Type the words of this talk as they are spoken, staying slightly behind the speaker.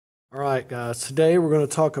All right, guys, today we're going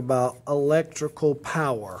to talk about electrical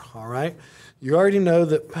power, all right? You already know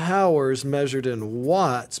that power is measured in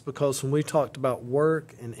watts because when we talked about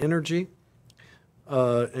work and energy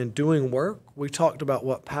and doing work, we talked about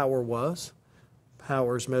what power was.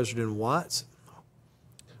 Power is measured in watts.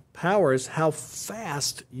 Power is how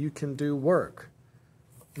fast you can do work.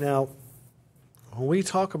 Now, when we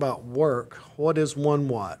talk about work, what is 1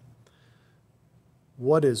 watt?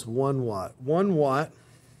 What is 1 watt? 1 watt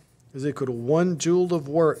is equal to 1 joule of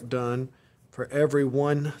work done for every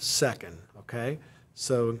 1 second, okay?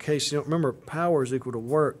 So in case you don't remember, power is equal to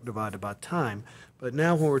work divided by time. But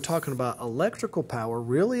now when we're talking about electrical power,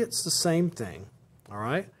 really it's the same thing, all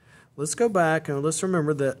right? Let's go back and let's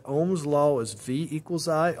remember that Ohm's law is V equals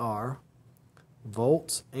IR,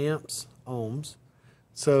 volts, amps, ohms.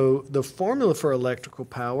 So the formula for electrical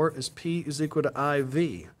power is P is equal to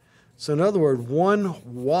IV. So in other words,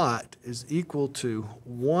 1 watt is equal to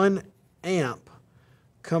 1 amp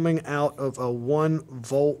coming out of a 1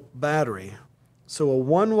 volt battery. So a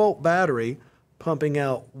 1 volt battery pumping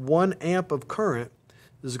out 1 amp of current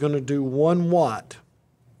is going to do 1 watt.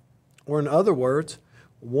 Or in other words,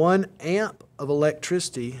 1 amp of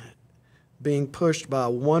electricity being pushed by a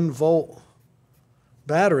 1 volt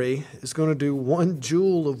battery is going to do 1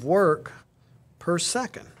 joule of work per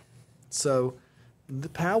second. So the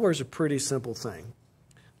power is a pretty simple thing.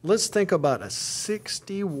 Let's think about a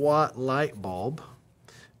 60-watt light bulb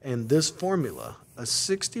and this formula. A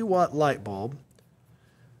 60-watt light bulb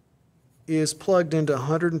is plugged into a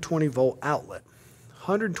 120-volt outlet.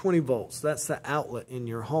 120 volts, that's the outlet in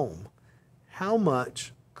your home. How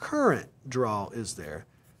much current draw is there?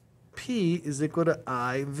 P is equal to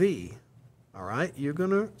IV. All right, you're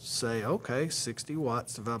going to say, okay, 60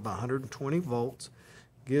 watts divided by 120 volts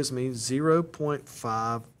gives me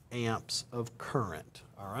 0.5 amps of current,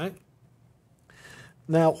 all right?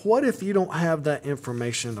 Now, what if you don't have that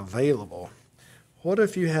information available? What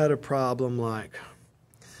if you had a problem like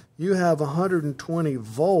you have 120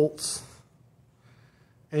 volts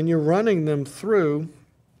and you're running them through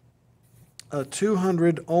a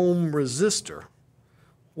 200 ohm resistor?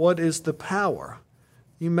 What is the power?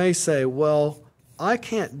 You may say, well, I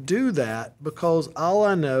can't do that because all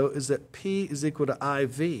I know is that P is equal to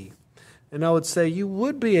IV. And I would say you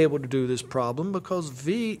would be able to do this problem because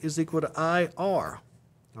V is equal to IR.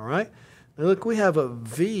 All right? Now look, we have a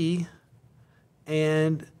V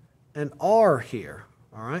and an R here.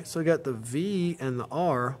 All right? So we got the V and the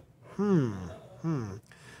R.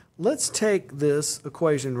 Let's take this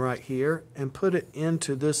equation right here and put it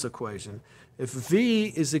into this equation. If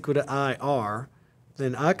V is equal to IR,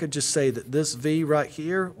 then I could just say that this V right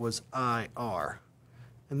here was IR.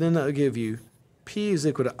 And then that will give you P is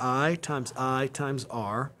equal to I times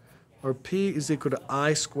R, or P is equal to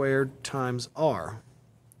I squared times R.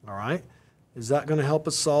 All right? Is that going to help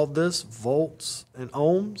us solve this? Volts and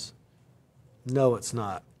ohms? No, it's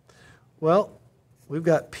not. Well, we've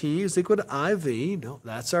got P is equal to IV. No,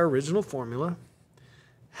 that's our original formula.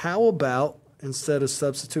 How about, instead of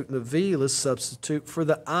substituting the V, let's substitute for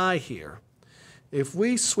the I here. If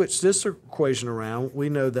we switch this equation around, we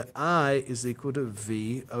know that I is equal to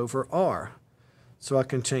V over R. So I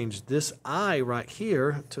can change this I right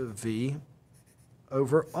here to V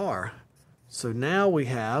over R. So now we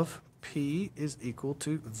have P is equal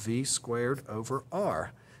to V squared over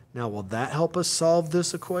R. Now, will that help us solve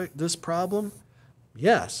this problem?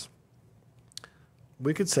 Yes.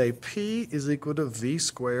 We could say P is equal to V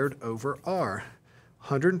squared over R.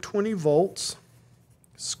 120 volts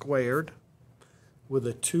squared with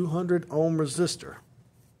a 200 ohm resistor.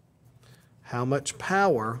 How much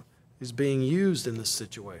power is being used in this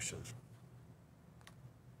situation?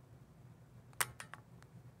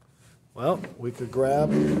 Well, we could grab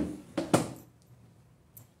the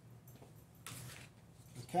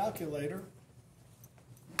calculator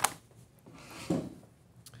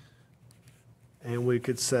and we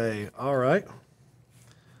could say, all right,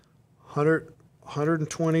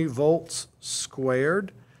 120 volts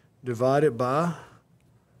squared divided by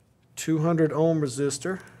 200 ohm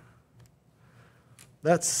resistor,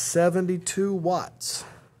 that's 72 watts.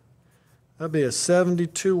 That'd be a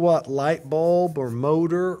 72 watt light bulb or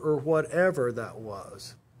motor or whatever that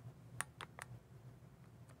was.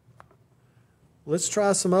 Let's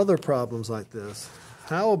try some other problems like this.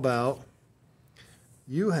 How about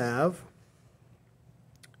you have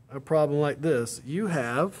a problem like this? You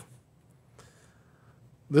have,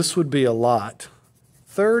 this would be a lot,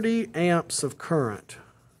 30 amps of current.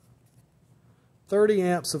 30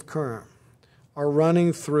 amps of current are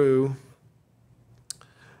running through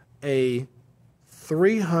a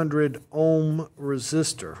 300 ohm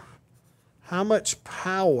resistor. how much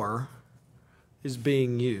power is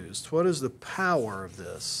being used? What is the power of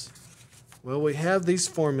this? Well, we have these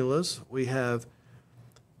formulas. We have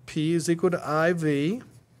P is equal to IV.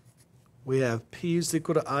 We have P is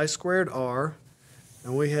equal to I squared R.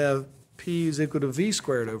 And we have P is equal to V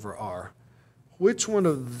squared over R. Which one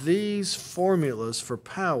of these formulas for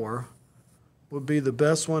power would be the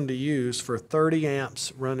best one to use for 30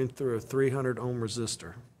 amps running through a 300 ohm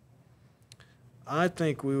resistor? I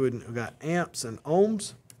think we would have got amps and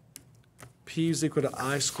ohms. P is equal to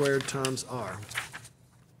I squared times R.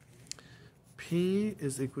 P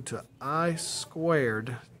is equal to I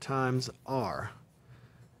squared times R.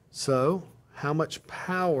 So, how much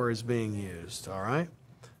power is being used, all right?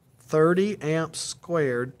 30 amps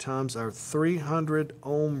squared times our 300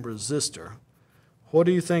 ohm resistor. What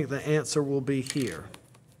do you think the answer will be here?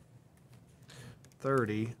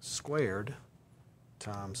 30 squared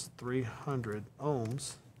times 300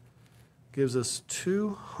 ohms gives us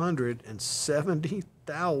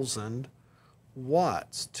 270,000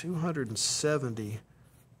 watts.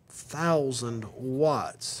 270,000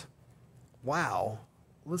 watts. Wow.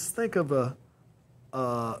 Let's think of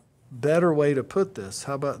a better way to put this.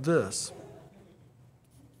 How about this?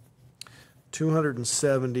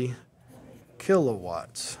 270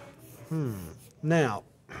 kilowatts. Now,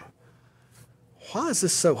 why is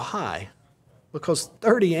this so high? Because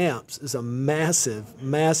 30 amps is a massive,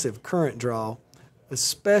 massive current draw,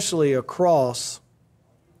 especially across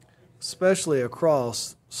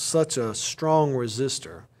such a strong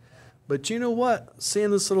resistor. But you know what?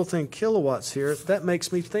 Seeing this little thing kilowatts here, that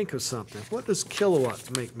makes me think of something. What does kilowatts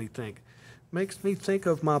make me think? Makes me think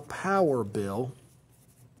of my power bill.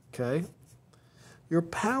 Okay? Your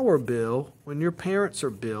power bill, when your parents are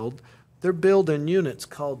billed, they're billed in units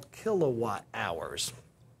called kilowatt hours.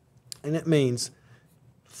 And it means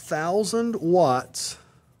 1,000 watts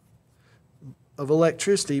of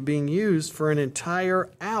electricity being used for an entire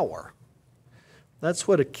hour. That's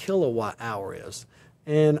what a kilowatt hour is.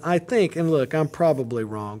 And I think, and look, I'm probably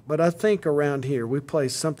wrong, but I think around here we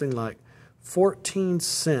place something like 14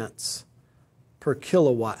 cents per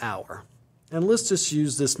kilowatt hour. And let's just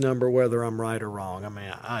use this number whether I'm right or wrong. I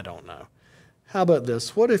mean, I don't know. How about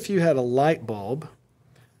this? What if you had a light bulb,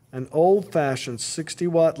 an old-fashioned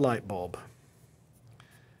 60-watt light bulb,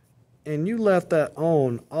 and you left that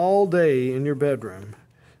on all day in your bedroom,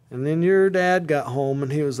 and then your dad got home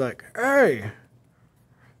and he was like, "Hey,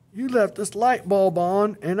 you left this light bulb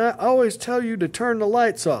on, and I always tell you to turn the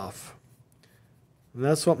lights off." And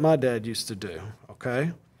that's what my dad used to do,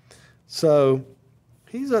 okay? So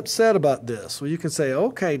he's upset about this. Well, you can say,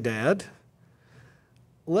 "Okay, Dad,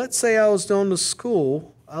 let's say I was going to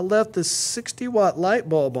school. I left this 60-watt light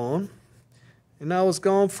bulb on, and I was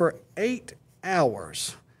gone for 8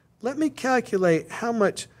 hours. Let me calculate how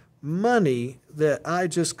much money that I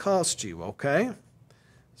just cost you, okay?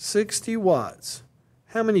 60 watts.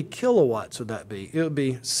 How many kilowatts would that be? It would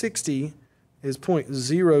be 60 is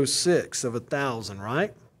 0.06 of 1,000,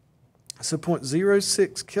 right? So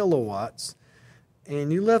 0.06 kilowatts.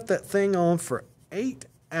 And you left that thing on for 8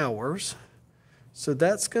 hours. So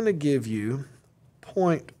that's going to give you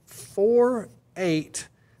 0.48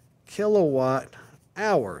 kilowatt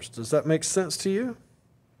hours. Does that make sense to you?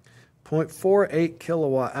 0.48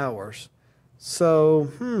 kilowatt hours.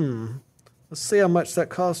 So, let's see how much that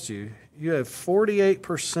cost you. You have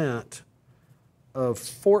 48% of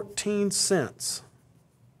 14 cents.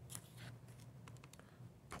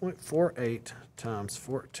 0.48 times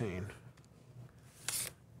 14.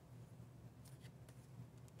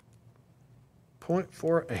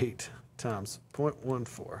 0.48 times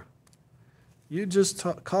 0.14. You just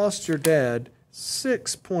cost your dad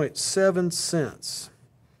 6.7 cents.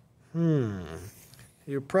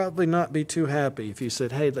 You'd probably not be too happy if you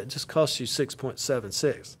said, "Hey, that just cost you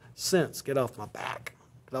 6.76 cents. Get off my back.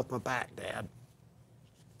 Get off my back, Dad."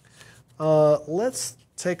 Let's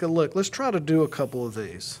take a look. Let's try to do a couple of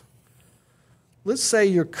these. Let's say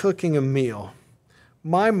you're cooking a meal.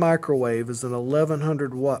 My microwave is an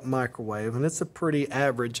 1100 watt microwave, and it's a pretty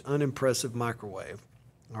average, unimpressive microwave.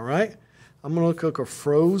 All right? I'm going to cook a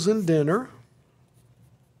frozen dinner.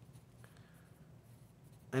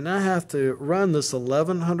 And I have to run this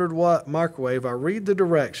 1100 watt microwave. I read the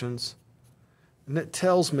directions, and it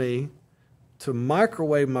tells me to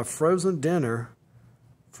microwave my frozen dinner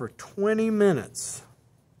for 20 minutes.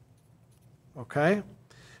 Okay?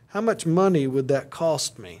 How much money would that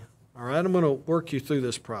cost me? All right, I'm going to work you through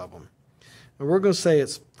this problem. And we're going to say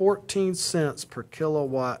it's 14 cents per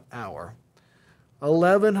kilowatt hour.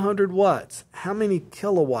 1100 watts. How many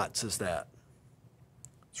kilowatts is that?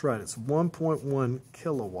 That's right, it's 1.1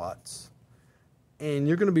 kilowatts. and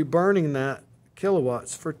you're going to be burning that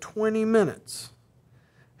kilowatts for 20 minutes.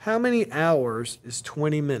 How many hours is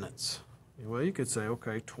 20 minutes? Well, you could say,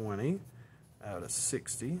 okay, 20 out of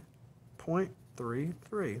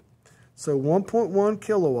 60.33. So 1.1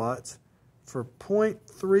 kilowatts for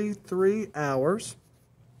 0.33 hours.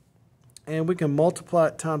 And we can multiply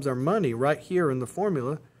it times our money right here in the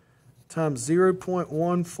formula, times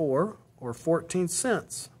 0.14 or 14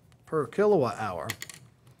 cents per kilowatt hour.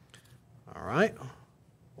 All right,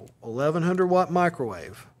 1100 watt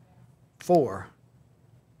microwave,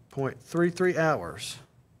 4.33 hours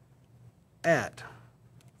at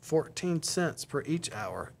 14 cents per each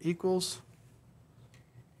hour equals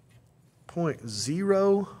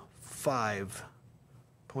 0.05.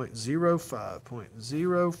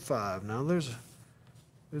 0.05. Now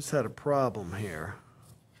just had a problem here.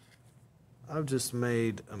 I've just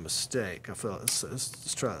made a mistake. I feel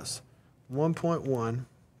let's try this. 1.1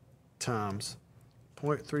 times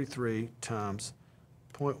 0.33 times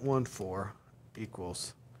 0.14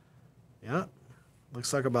 equals, yeah,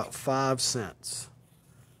 looks like about 5 cents.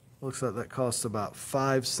 Looks like that costs about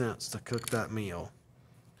 5 cents to cook that meal.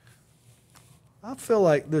 I feel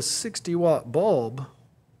like this 60 watt bulb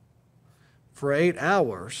for 8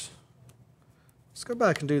 hours, let's go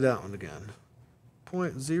back and do that one again.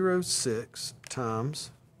 0.06 times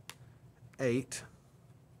 8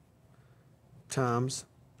 times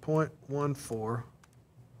 0.14.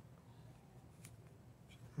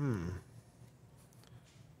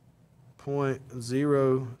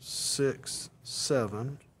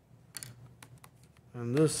 0.067,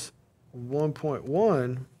 and this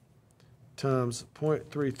 1.1 times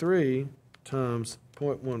 0.33 times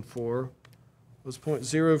 0.14 was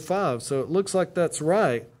 0.05. So it looks like that's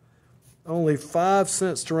right. Only 5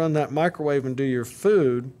 cents to run that microwave and do your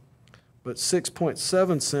food, but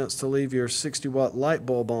 6.7 cents to leave your 60 watt light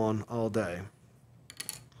bulb on all day.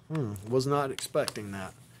 Was not expecting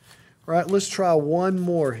that. All right, let's try one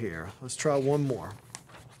more here. Let's try one more.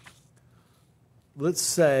 Let's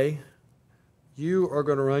say you are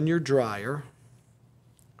going to run your dryer.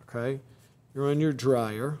 Okay, you run your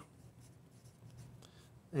dryer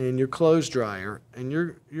and your clothes dryer, and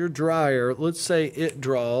your dryer, let's say it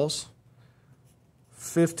draws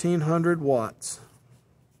 1,500 watts,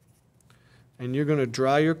 and you're going to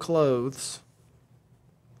dry your clothes.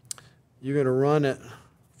 You're going to run it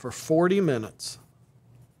for 40 minutes.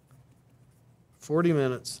 40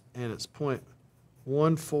 minutes, and it's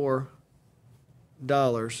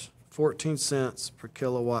 $0.14, 14 cents per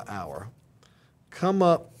kilowatt hour. Come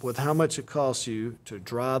up with how much it costs you to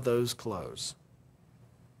dry those clothes.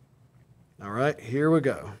 All right, here we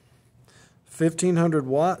go. 1,500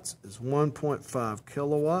 watts is 1.5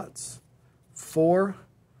 kilowatts.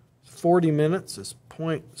 40 minutes is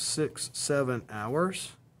 0.67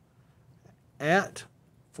 hours at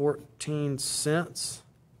 14 cents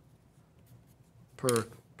per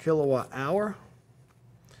kilowatt hour.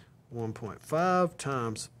 1.5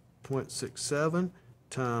 times 0.67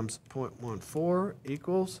 times 0.14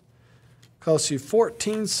 equals, costs you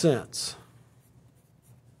 14 cents.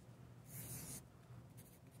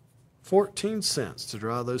 14 cents to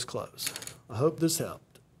dry those clothes. I hope this helped.